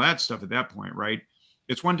neuroscience and all that stuff at that point, right?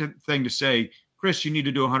 It's one thing to say, Chris, you need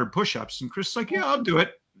to do 100 push-ups. And Chris is like, yeah, I'll do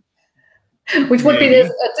it. Which would be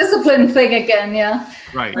this discipline thing again, yeah.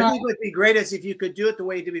 Right. I think what would be great is if you could do it the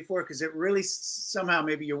way you did before, because it really somehow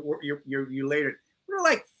maybe you later. What are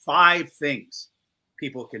like 5 things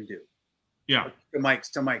people can do? Yeah. To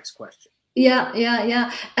Mike's question.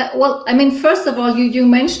 Yeah. Well, I mean, first of all, you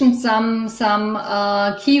mentioned some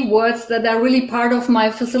keywords that are really part of my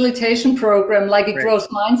facilitation program, like a growth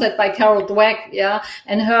mindset by Carol Dweck. Yeah,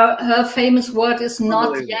 and her famous word is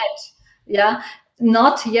not yet. Yeah.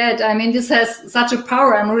 Not yet. I mean, this has such a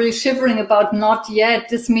power. I'm really shivering about not yet.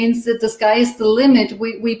 This means that the sky is the limit.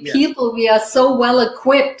 We people, we are so well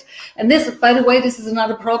equipped. And this, by the way, this is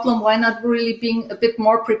another problem. Why not really being a bit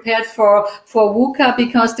more prepared for VUCA?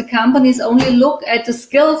 Because the companies only look at the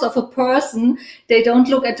skills of a person. They don't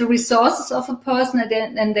look at the resources of a person,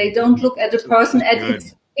 and they don't look at a person at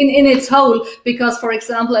its in its whole, because, for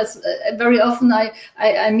example, as very often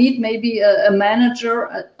I meet maybe a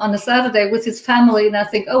manager on a Saturday with his family, and I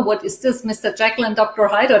think, oh, what is this, Mr. Jekyll and Dr.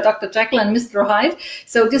 Hyde, or Dr. Jekyll and Mr. Hyde?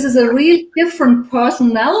 So this is a real different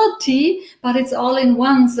personality, but it's all in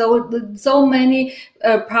one. So many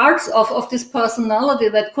parts of this personality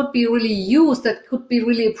that could be really used, that could be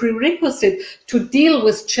really a prerequisite to deal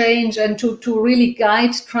with change and to really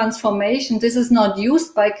guide transformation. This is not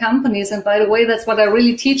used by companies. And by the way, that's what I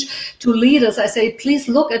really teach to leaders. I say, please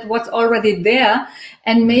look at what's already there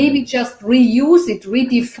and maybe just reuse it,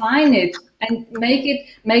 redefine it, and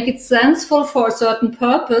make it senseful for a certain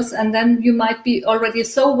purpose. And then you might be already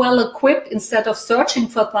so well equipped, instead of searching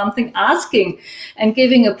for something, asking and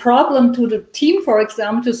giving a problem to the team, for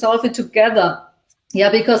example, to solve it together. Yeah,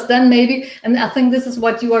 because then maybe, and I think this is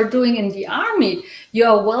what you are doing in the army, you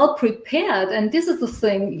are well prepared. And this is the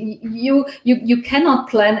thing, you cannot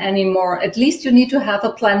plan anymore. At least you need to have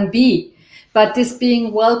a plan B. But this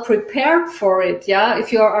being well prepared for it, yeah,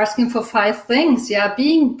 if you're asking for 5 things, yeah,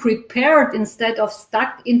 being prepared instead of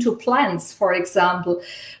stuck into plans, for example,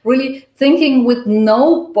 really thinking with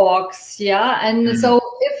no box, yeah. And so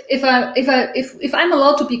if I'm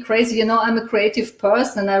allowed to be crazy, you know, I'm a creative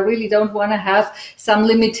person and I really don't want to have some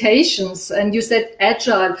limitations. And you said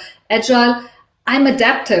agile. I'm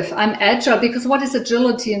adaptive, I'm agile, because what is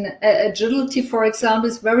agility? And agility, for example,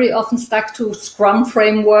 is very often stuck to Scrum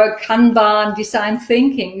framework, Kanban, design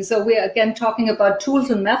thinking. So we are again talking about tools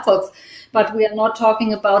and methods, but we are not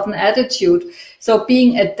talking about an attitude. So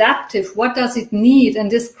being adaptive, what does it need? And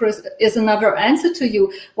this, Chris, is another answer to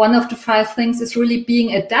you. One of the 5 things is really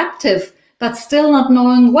being adaptive, but still not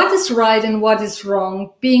knowing what is right and what is wrong,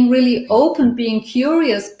 being really open, being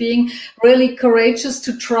curious, being really courageous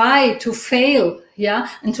to try, to fail, yeah,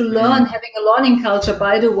 and to learn, having a learning culture,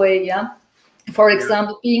 by the way, yeah. For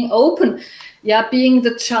example, being open, yeah, being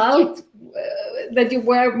the child that you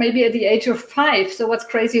were maybe at the age of 5. So what's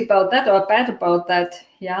crazy about that or bad about that,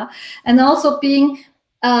 yeah? And also being,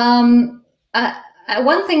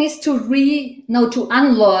 one thing is to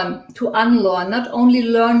unlearn, not only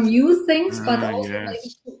learn new things, but also maybe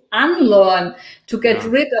to unlearn, to get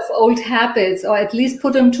rid of old habits, or at least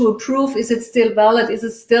put them to a proof. Is it still valid? Is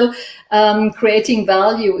it still creating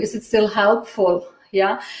value? Is it still helpful?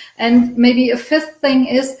 Yeah. And maybe a 5th thing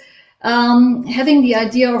is having the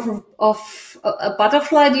idea of a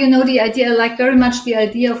butterfly. Do you know the idea? I like very much the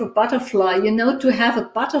idea of a butterfly. You know, to have a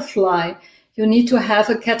butterfly, you need to have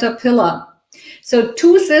a caterpillar. So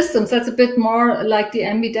 2 systems, that's a bit more like the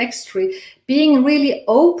ambidextry, being really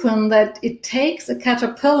open that it takes a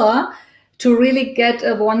caterpillar to really get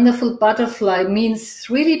a wonderful butterfly, means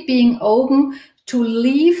really being open to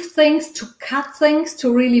leave things, to cut things,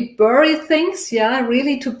 to really bury things, yeah,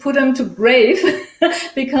 really to put them to grave,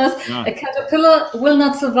 because a caterpillar will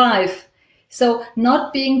not survive. So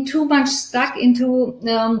not being too much stuck into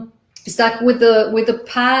stuck with the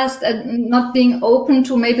past, and not being open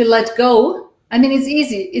to maybe let go. I mean, it's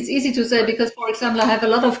easy to say, because, for example, I have a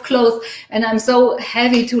lot of clothes and I'm so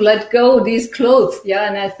heavy to let go these clothes. Yeah.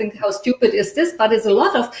 And I think, how stupid is this? But it's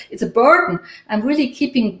a burden. I'm really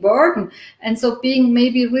keeping burden. And so being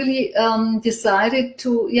maybe really decided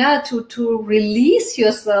to release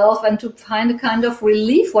yourself and to find a kind of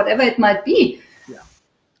relief, whatever it might be. Yeah.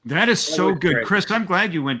 That is so good. Chris, I'm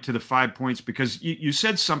glad you went to the 5 points, because you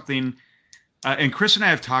said something. And Chris and I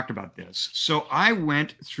have talked about this. So I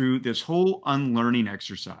went through this whole unlearning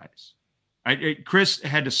exercise. Chris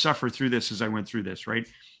had to suffer through this as I went through this, right?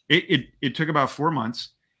 It took about 4 months.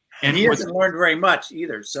 And he hasn't learned very much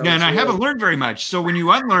either. So yeah, and I haven't learned very much. So when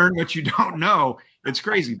you unlearn what you don't know, it's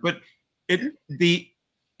crazy. But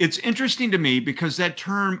it's interesting to me because that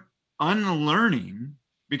term unlearning,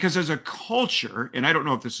 because as a culture, and I don't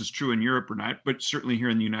know if this is true in Europe or not, but certainly here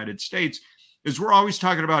in the United States, is we're always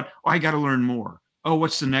talking about, oh, I got to learn more. Oh,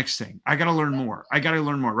 what's the next thing? I got to learn more. I got to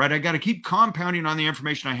learn more, right? I got to keep compounding on the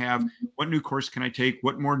information I have. What new course can I take?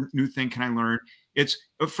 What more new thing can I learn? It's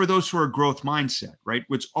for those who are growth mindset, right?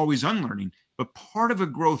 It's always unlearning. But part of a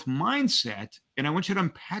growth mindset, and I want you to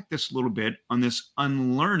unpack this a little bit on this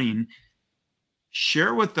unlearning,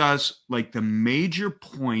 share with us like the major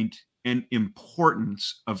point and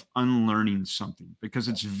importance of unlearning something, because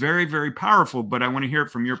it's very, very powerful, but I want to hear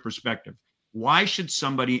it from your perspective. Why should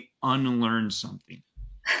somebody unlearn something?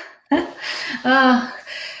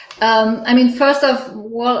 I mean, first of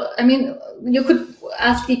all, I mean, you could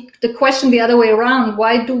ask the question the other way around.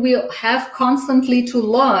 Why do we have constantly to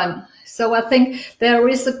learn? So I think there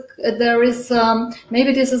is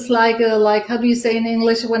maybe this is like how do you say in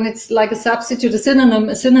English when it's like a substitute, a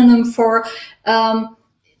synonym for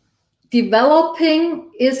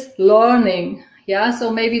developing is learning. Yeah,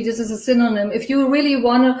 so maybe this is a synonym. If you really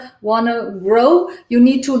wanna grow, you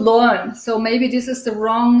need to learn. So maybe this is the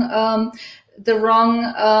wrong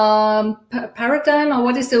paradigm, or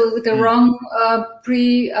what is the wrong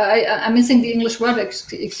I'm missing the English word.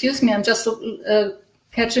 Excuse me, I'm just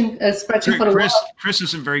scratching for the word. Chris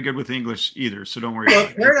isn't very good with English either, so don't worry. Well,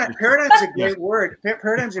 paradigm's a great word.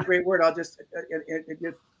 Paradigm's a great word. I'll just I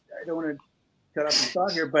don't want to cut off the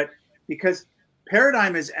thought here, but because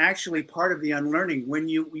paradigm is actually part of the unlearning. When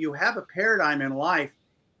you have a paradigm in life,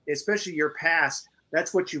 especially your past,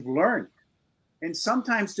 that's what you've learned. And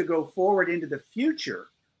sometimes to go forward into the future,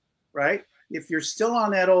 right? If you're still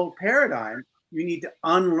on that old paradigm, you need to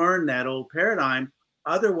unlearn that old paradigm.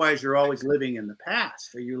 Otherwise, you're always living in the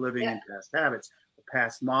past, or you're living in past habits,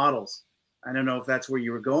 past models. I don't know if that's where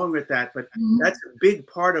you were going with that, but that's a big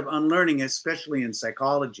part of unlearning, especially in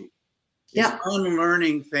psychology. Is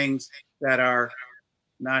unlearning things that are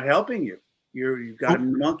not helping you. You've got a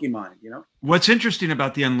monkey mind, you know? What's interesting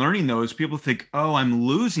about the unlearning, though, is people think, oh, I'm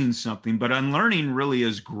losing something, but unlearning really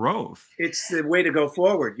is growth. It's the way to go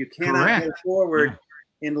forward. You cannot go forward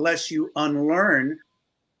unless you unlearn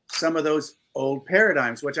some of those old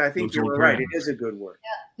paradigms, which I think you're right. It is a good word.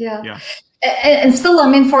 Yeah. And still, I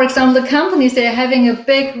mean, for example, the companies, they're having a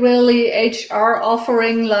big, really HR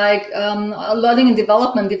offering, like learning and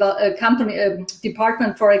development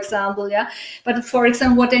department, for example. Yeah. But for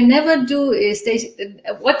example, what they never do is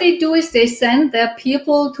they send their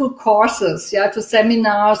people to courses, to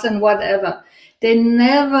seminars and whatever. They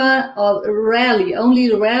never or rarely,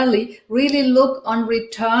 only rarely, really look on a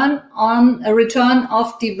return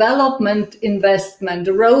of development investment,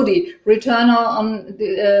 RODI, return on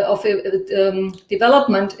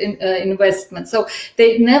development investment. So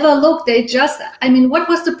they never look. They just, I mean, what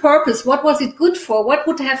was the purpose? What was it good for? What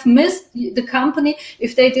would have missed the company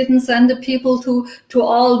if they didn't send the people to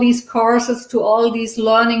all these courses, to all these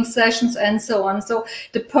learning sessions, and so on? So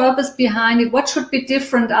the purpose behind it. What should be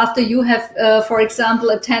different after you have, for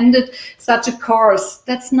example, attended such a course?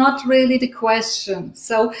 That's not really the question.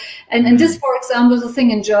 So, and this, for example, is the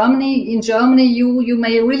thing in Germany. In Germany, you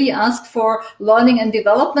may really ask for learning and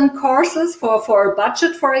development courses for a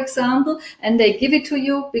budget, for example, and they give it to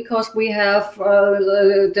you because we have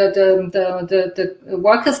the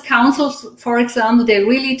workers' councils, for example. They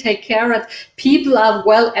really take care that people are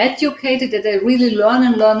well educated, that they really learn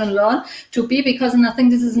and learn and learn to be, because, and I think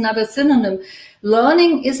this is another synonym.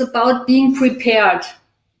 Learning is about being prepared.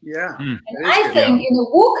 Yeah. And I think in the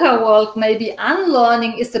VUCA world, maybe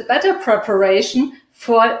unlearning is a better preparation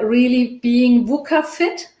for really being VUCA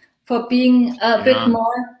fit, for being a bit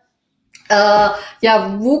more,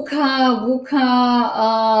 VUCA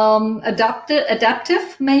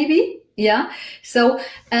adaptive, maybe. Yeah. So,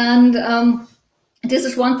 and this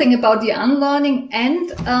is one thing about the unlearning,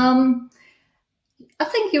 and I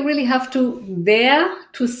think you really have to dare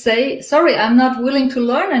to say, sorry, I'm not willing to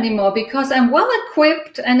learn anymore because I'm well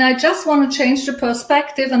equipped and I just want to change the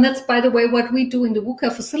perspective. And that's, by the way, what we do in the VUCA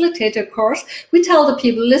facilitator course. We tell the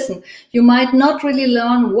people, listen, you might not really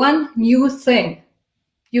learn one new thing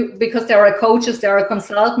because there are coaches, there are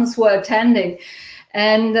consultants who are attending.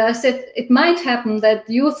 And I said, it might happen that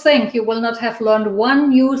you think you will not have learned one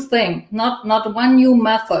new thing, not one new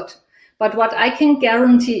method. But what I can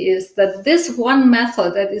guarantee is that this one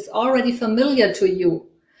method that is already familiar to you,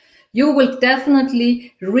 you will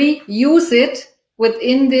definitely reuse it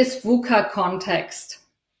within this VUCA context.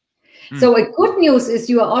 So a good news is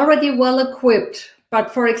you are already well equipped.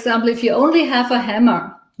 But for example, if you only have a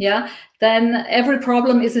hammer, yeah, then every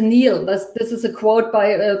problem is a nail. This is a quote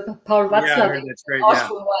by Paul Watzlawick,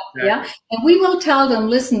 Austrian one, yeah. And we will tell them,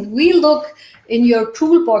 listen, we look in your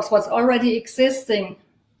toolbox what's already existing,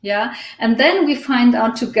 yeah, and then we find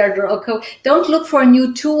out together, okay, don't look for a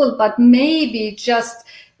new tool, but maybe just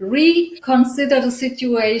reconsider the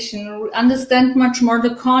situation, understand much more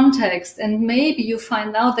the context, and maybe you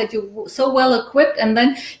find out that you're so well equipped, and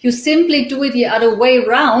then you simply do it the other way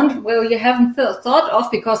around, where you haven't thought of,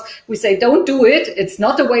 because we say don't do it, it's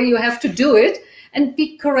not the way you have to do it, and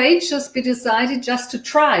be courageous, be decided just to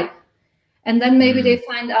try. And then maybe they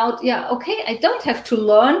find out, yeah, okay, I don't have to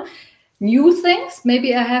learn new things.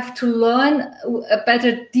 Maybe I have to learn a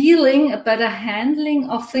better dealing, a better handling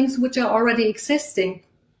of things which are already existing.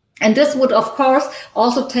 And this would, of course,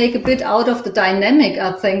 also take a bit out of the dynamic,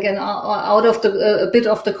 I think, and out of the a bit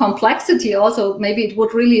of the complexity. Also, maybe it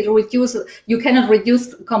would really reduce. You cannot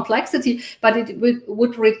reduce complexity, but it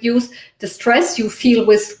would reduce the stress you feel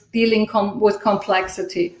with dealing with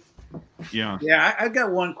complexity. Yeah. Yeah, I've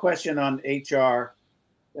got one question on HR.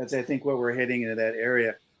 That's, I think, what we're heading into that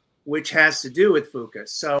area, which has to do with VUCA.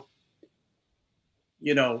 So,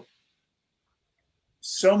 you know,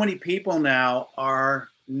 so many people now are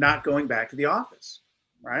not going back to the office,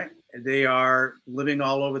 right? They are living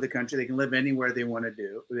all over the country. They can live anywhere they want to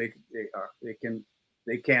do. They can,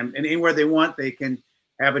 and anywhere they want, they can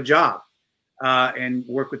have a job and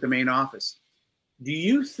work with the main office. Do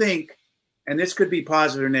you think, and this could be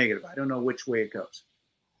positive or negative, I don't know which way it goes,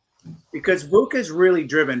 because VUCA is really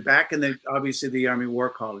driven back in the, obviously the Army War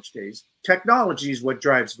College days. Technology is what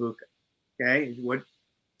drives VUCA, okay? What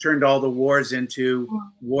turned all the wars into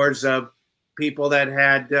wars of people that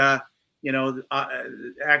had, you know,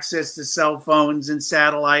 access to cell phones and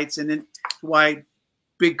satellites, and then why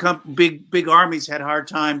big armies had a hard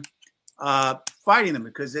time fighting them,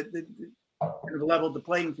 because it kind of leveled the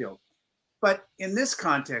playing field. But in this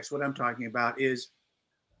context, what I'm talking about is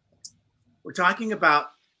we're talking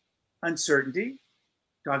about uncertainty,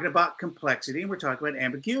 talking about complexity, and we're talking about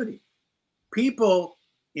ambiguity. People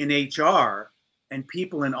in HR and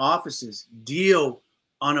people in offices deal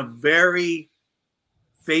on a very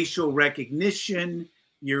facial recognition.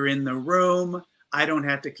 You're in the room. I don't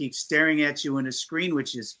have to keep staring at you in a screen,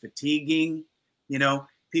 which is fatiguing. You know,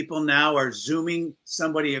 people now are Zooming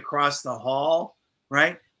somebody across the hall,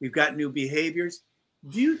 right? We've got new behaviors.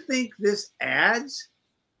 Do you think this adds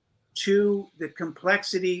to the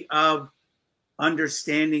complexity of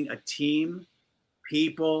understanding a team,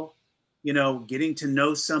 people, you know, getting to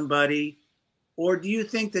know somebody? Or do you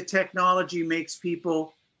think the technology makes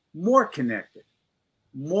people more connected?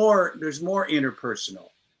 There's more interpersonal,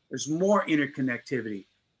 there's more interconnectivity.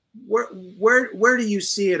 Where do you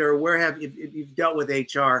see it, or where if you've dealt with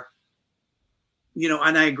HR, you know,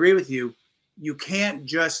 and I agree with you, you can't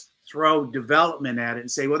just throw development at it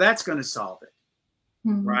and say, well, that's going to solve it,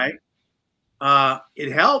 right?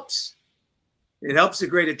 It helps the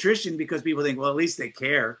great attrition, because people think, well, at least they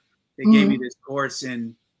care. They gave me this course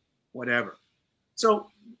in whatever.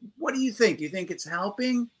 So what do you think? Do you think it's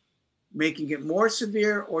helping, making it more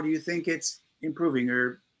severe, or do you think it's improving?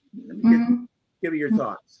 Or give me your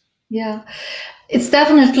thoughts. Yeah, it's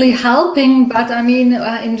definitely helping, but I mean,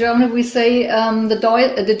 in Germany we say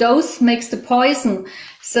the dose makes the poison.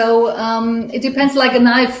 So it depends, like a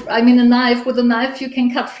knife. I mean, with a knife you can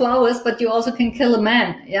cut flowers, but you also can kill a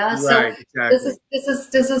man. Yeah, so right, exactly. this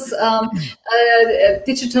is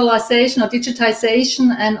digitalization or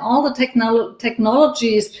digitization, and all the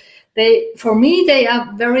technologies. For me, they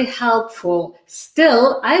are very helpful.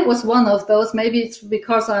 Still, I was one of those. Maybe it's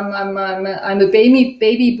because I'm a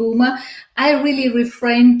baby boomer. I really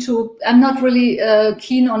refrain to. I'm not really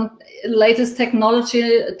keen on latest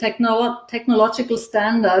technological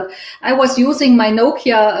standard. I was using my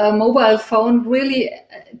Nokia mobile phone really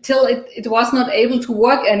till it was not able to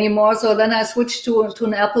work anymore. So then I switched to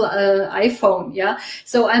an Apple iPhone. Yeah.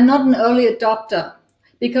 So I'm not an early adopter,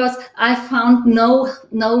 because I found no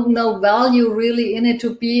value really in it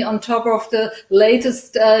to be on top of the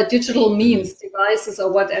latest digital means, devices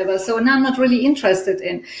or whatever. So now I'm not really interested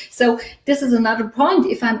in. So this is another point.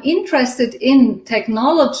 If I'm interested in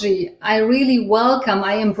technology, I really welcome,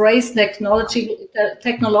 I embrace technological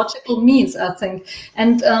means, I think.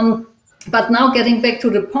 And but now getting back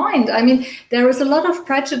to the point, I mean, there is a lot of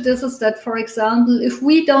prejudices that, for example, if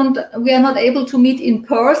we are not able to meet in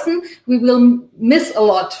person, we will miss a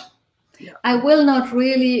lot. Yeah. I will not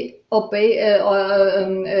really obey,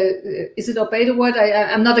 is it obey the word?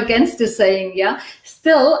 I'm not against this saying, yeah.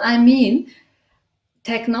 Still, I mean,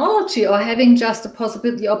 technology, or having just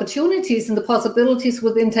the opportunities and the possibilities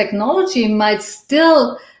within technology might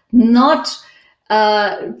still not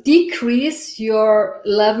decrease your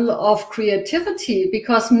level of creativity,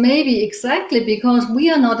 because maybe exactly because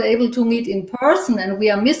we are not able to meet in person and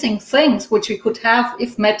we are missing things which we could have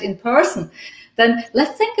if met in person. Then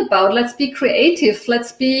let's think about, let's be creative,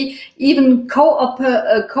 let's be even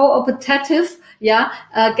cooperative,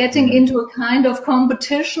 getting into a kind of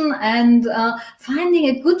competition and finding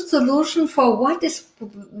a good solution for what is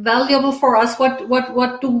valuable for us, what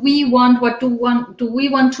do we want, what do we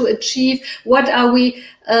want to achieve, what are we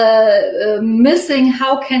missing,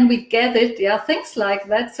 how can we get it, things like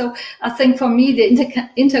that. So I think for me the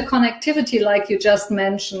interconnectivity, like you just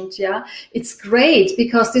mentioned, it's great,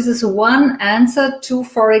 because this is one answer to,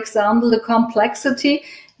 for example, the complexity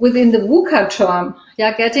within the VUCA term,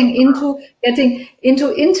 getting into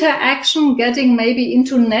interaction, getting maybe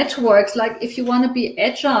into networks. Like if you want to be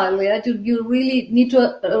agile, you really need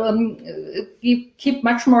to keep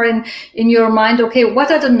much more in your mind. Okay, what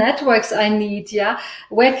are the networks I need?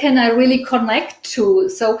 Where can I really connect to?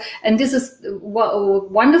 So, and this is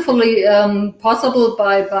wonderfully possible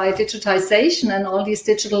by digitization and all these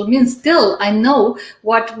digital means. Still, I know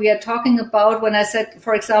what we are talking about when I said,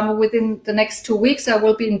 for example, within the next 2 weeks, I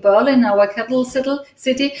will be in Berlin, our capital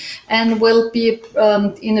city, and will be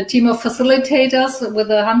in a team of facilitators with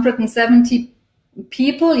 170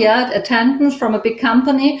 people, attendants from a big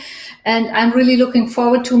company. And I'm really looking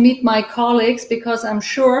forward to meet my colleagues, because I'm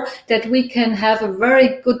sure that we can have a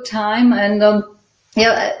very good time and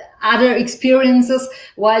other experiences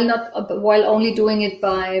while only doing it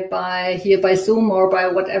by Zoom or by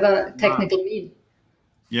whatever technical means.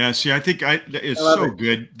 Yeah, see, I think it's so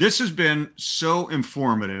good. This has been so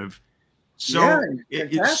informative. So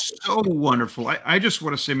it's so wonderful. I just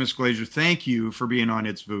want to say, Ms. Gläser, thank you for being on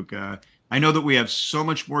It's VUCA. I know that we have so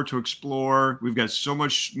much more to explore. We've got so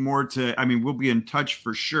much more we'll be in touch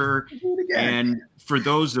for sure. And for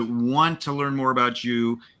those that want to learn more about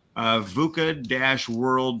you,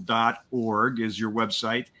 VUCA-world.org is your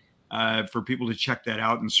website for people to check that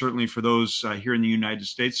out. And certainly for those here in the United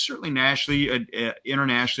States, certainly nationally,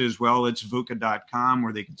 internationally as well, it's VUCA.com,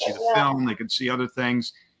 where they can see the film, they can see other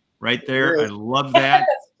things. Right there. I love that.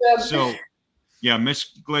 So, Miss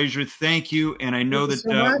Gläser, thank you. And I know that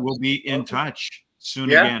we'll be in touch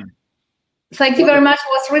soon again. Thank you very much.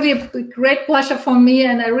 It was really a great pleasure for me,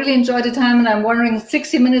 and I really enjoyed the time. And I'm wondering,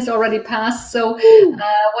 60 minutes already passed. So it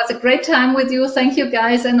was a great time with you. Thank you,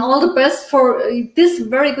 guys, and all the best for this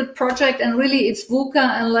very good project. And really, it's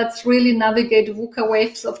VUCA, and let's really navigate the VUCA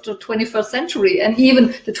waves of the 21st century and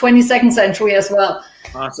even the 22nd century as well.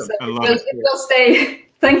 Awesome. So it will stay.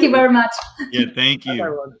 Thank you very much. Yeah, thank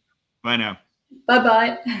you. Bye now.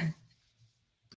 Bye-bye.